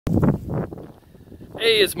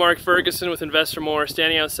Hey, it's Mark Ferguson with Investor More,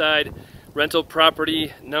 standing outside rental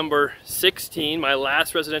property number 16, my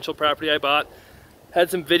last residential property I bought. Had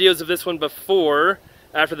some videos of this one before,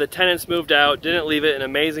 after the tenants moved out, didn't leave it in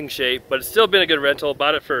amazing shape, but it's still been a good rental.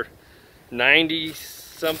 Bought it for 90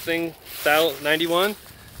 something, 91.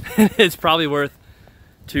 It's probably worth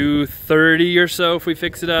 $230 or so if we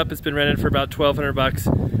fix it up. It's been rented for about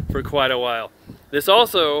 $1,200 for quite a while. This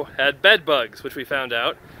also had bed bugs, which we found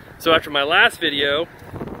out. So after my last video,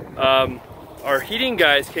 our heating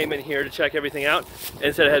guys came in here to check everything out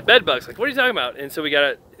and said it had bed bugs. Like, what are you talking about? And so we got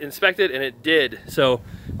it inspected and it did. So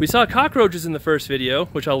we saw cockroaches in the first video,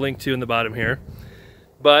 which I'll link to in the bottom here,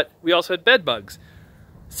 but we also had bed bugs.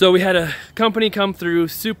 So we had a company come through,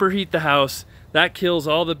 superheat the house. That kills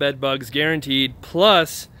all the bed bugs, guaranteed.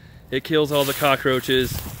 Plus it kills all the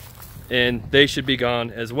cockroaches and they should be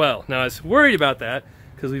gone as well. Now I was worried about that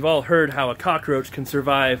because we've all heard how a cockroach can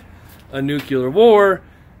survive a nuclear war.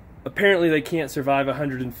 Apparently they can't survive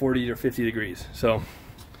 140 or 50 degrees. So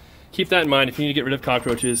keep that in mind. If you need to get rid of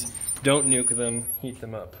cockroaches, don't nuke them, heat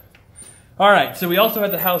them up. All right, so we also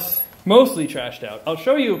had the house mostly trashed out. I'll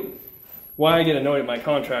show you why I get annoyed at my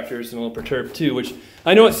contractors and a little perturbed too, which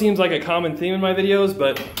I know it seems like a common theme in my videos,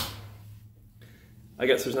 but I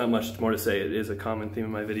guess there's not much more to say. It is a common theme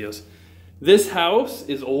in my videos. This house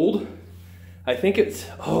is old. I think it's,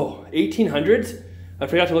 1800s. I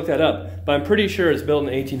forgot to look that up, but I'm pretty sure it's built in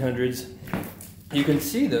the 1800s. You can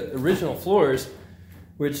see the original floors,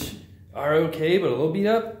 which are okay, but a little beat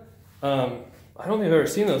up. I don't think I've ever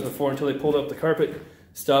seen those before until they pulled up the carpet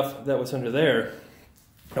stuff that was under there.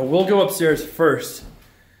 Now we'll go upstairs first,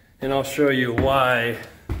 and I'll show you why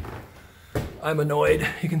I'm annoyed.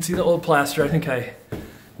 You can see the old plaster. I think I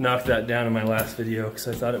knocked that down in my last video because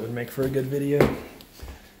I thought it would make for a good video.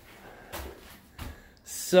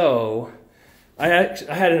 So, I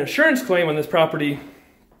had an insurance claim on this property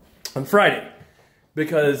on Friday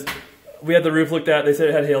because we had the roof looked at. They said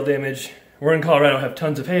it had hail damage. We're in Colorado, have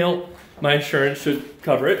tons of hail. My insurance should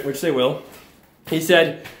cover it, which they will. He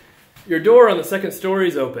said, your door on the second story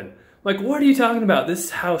is open. I'm like, what are you talking about? This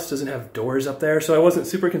house doesn't have doors up there, so I wasn't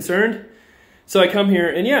super concerned. So I come here,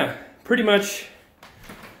 and yeah, pretty much,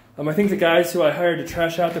 I think the guys who I hired to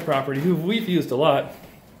trash out the property, who we've used a lot,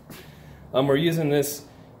 were using this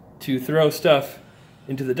to throw stuff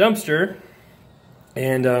into the dumpster,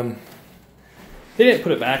 and they didn't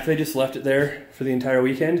put it back. They just left it there for the entire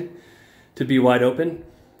weekend to be wide open.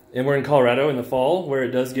 And we're in Colorado in the fall where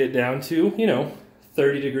it does get down to,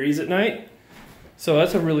 30 degrees at night. So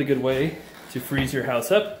that's a really good way to freeze your house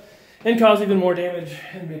up and cause even more damage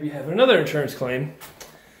and maybe have another insurance claim,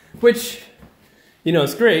 which,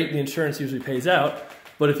 it's great. The insurance usually pays out,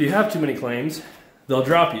 but if you have too many claims, they'll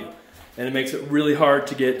drop you. And it makes it really hard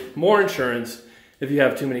to get more insurance if you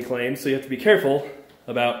have too many claims. So you have to be careful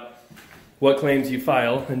about what claims you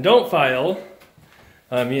file and don't file.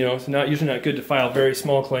 It's usually not good to file very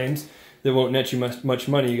small claims that won't net you much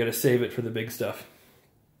money. You got to save it for the big stuff.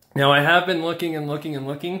 Now I have been looking and looking and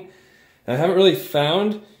looking. I haven't really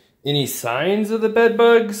found any signs of the bed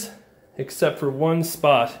bugs except for one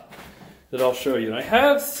spot that I'll show you. And I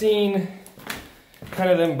have seen kind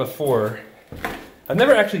of them before. I've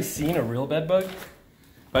never actually seen a real bed bug,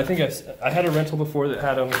 but I think I had a rental before that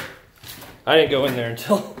had them. I didn't go in there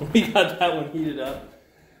until we got that one heated up.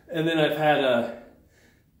 And then I've had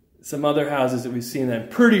some other houses that we've seen that I'm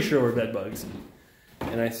pretty sure were bed bugs.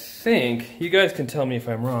 And I think, you guys can tell me if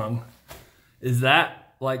I'm wrong, is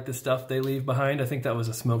that like the stuff they leave behind? I think that was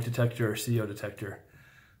a smoke detector or CO detector.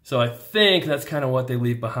 So I think that's kind of what they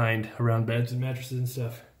leave behind around beds and mattresses and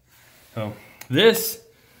stuff. Oh, this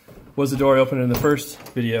was the door I opened in the first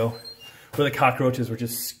video where the cockroaches were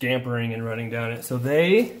just scampering and running down it. So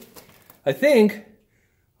they, I think,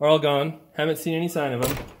 are all gone. Haven't seen any sign of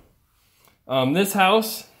them. This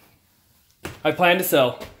house, I plan to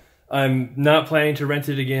sell. I'm not planning to rent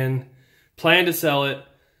it again. Plan to sell it,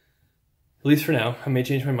 at least for now. I may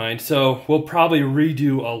change my mind. So we'll probably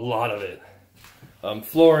redo a lot of it.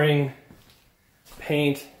 Flooring,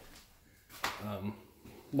 paint,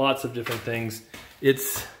 lots of different things.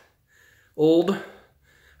 It's old. I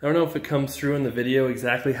don't know if it comes through in the video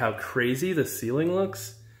exactly how crazy the ceiling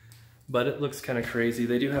looks, but it looks kind of crazy.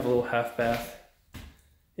 They do have a little half bath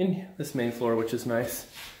in this main floor, which is nice.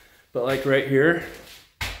 But like right here,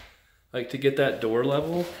 like to get that door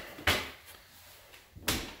level,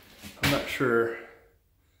 I'm not sure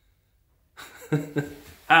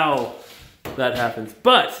how that happens.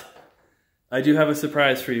 But I do have a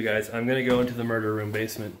surprise for you guys. I'm gonna go into the murder room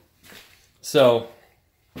basement. So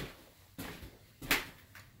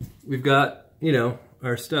we've got, you know,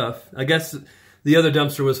 our stuff. I guess The other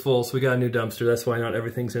dumpster was full, so we got a new dumpster. That's why not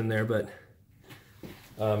everything's in there, but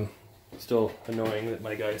still annoying that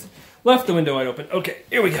my guys left the window wide open. Okay,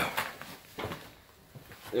 here we go.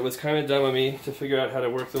 It was kind of dumb of me to figure out how to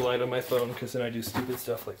work the light on my phone, because then I do stupid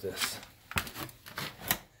stuff like this.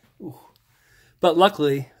 Ooh. But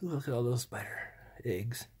luckily, ooh, look at all those spider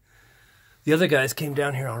eggs. The other guys came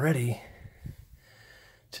down here already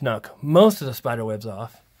to knock most of the spider webs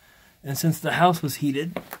off. And since the house was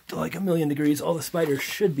heated to like 1,000,000 degrees, all the spiders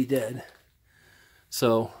should be dead.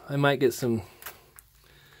 So I might get some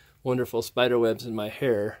wonderful spider webs in my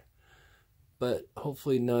hair, but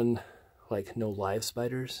hopefully none, like no live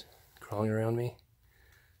spiders crawling around me.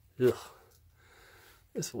 Ugh.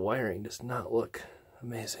 This wiring does not look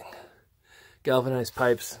amazing. Galvanized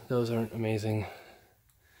pipes, those aren't amazing.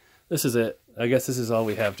 This is it. I guess this is all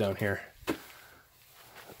we have down here.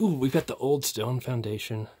 Ooh, we've got the old stone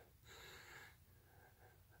foundation.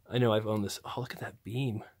 I know I've owned this. Oh, look at that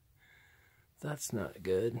beam. That's not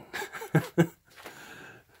good. You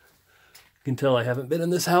can tell I haven't been in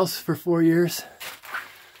this house for 4 years.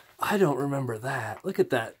 I don't remember that. Look at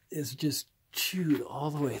that. It's just chewed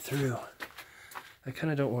all the way through. I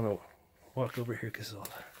kind of don't want to walk over here because of all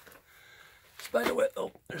the spider web.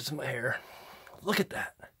 Oh, there's my hair. Look at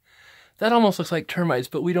that. That almost looks like termites,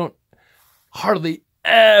 but we don't hardly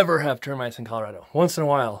ever have termites in Colorado. Once in a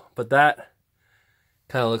while, but that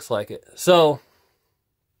kind of looks like it. So,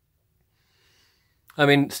 I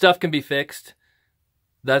mean, stuff can be fixed.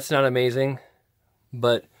 That's not amazing,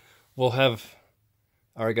 but we'll have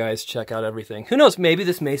our guys check out everything. Who knows, maybe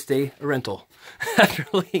this may stay a rental. After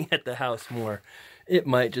looking at the house more, it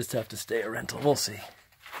might just have to stay a rental. We'll see.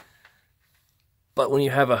 But when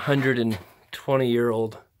you have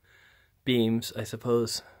 120-year-old beams, I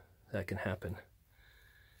suppose that can happen.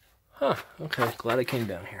 Huh, okay, glad I came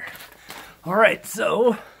down here. All right,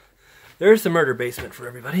 so there's the murder basement for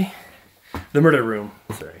everybody. The murder room,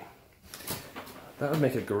 sorry. That would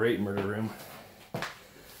make a great murder room.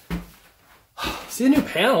 See the new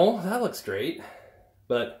panel? That looks great.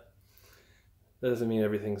 But that doesn't mean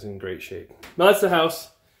everything's in great shape. No, that's the house.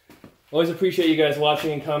 Always appreciate you guys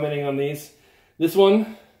watching and commenting on these. This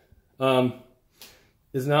one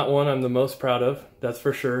is not one I'm the most proud of, that's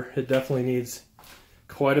for sure. It definitely needs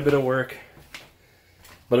quite a bit of work.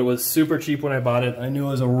 But it was super cheap when I bought it. I knew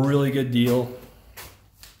it was a really good deal.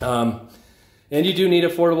 And you do need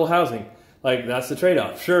affordable housing. Like, that's the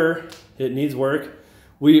trade-off. Sure, it needs work.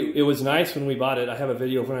 It was nice when we bought it. I have a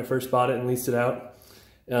video of when I first bought it and leased it out.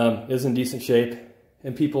 It was in decent shape.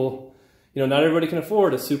 And people, you know, not everybody can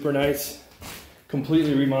afford a super nice,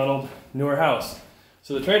 completely remodeled, newer house.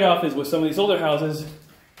 So the trade-off is with some of these older houses,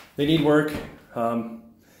 they need work, but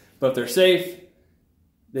if they're safe,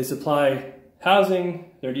 they supply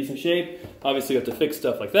housing, they're in decent shape. Obviously you have to fix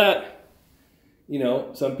stuff like that. You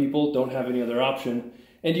know, some people don't have any other option.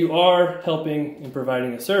 And you are helping and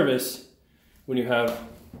providing a service when you have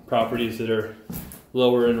properties that are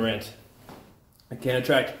lower in rent. It can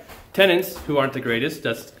attract tenants who aren't the greatest.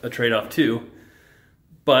 That's a trade-off too.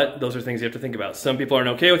 But those are things you have to think about. Some people aren't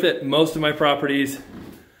okay with it. Most of my properties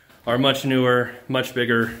are much newer, much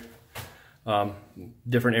bigger,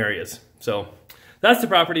 different areas. So that's the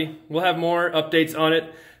property. We'll have more updates on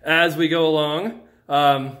it as we go along.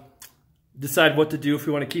 Decide what to do, if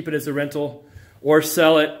we want to keep it as a rental or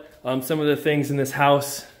sell it. Some of the things in this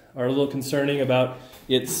house are a little concerning about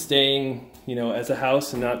it staying, you know, as a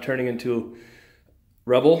house and not turning into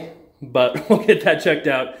rubble. But we'll get that checked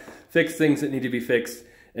out, fix things that need to be fixed,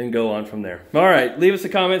 and go on from there. All right, leave us the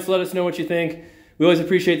comments, let us know what you think. We always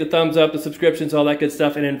appreciate the thumbs up, the subscriptions, all that good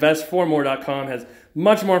stuff. And investformore.com has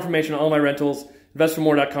much more information on all my rentals.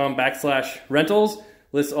 Investformore.com/rentals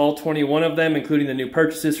lists all 21 of them, including the new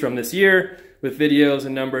purchases from this year with videos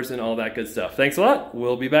and numbers and all that good stuff. Thanks a lot.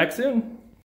 We'll be back soon.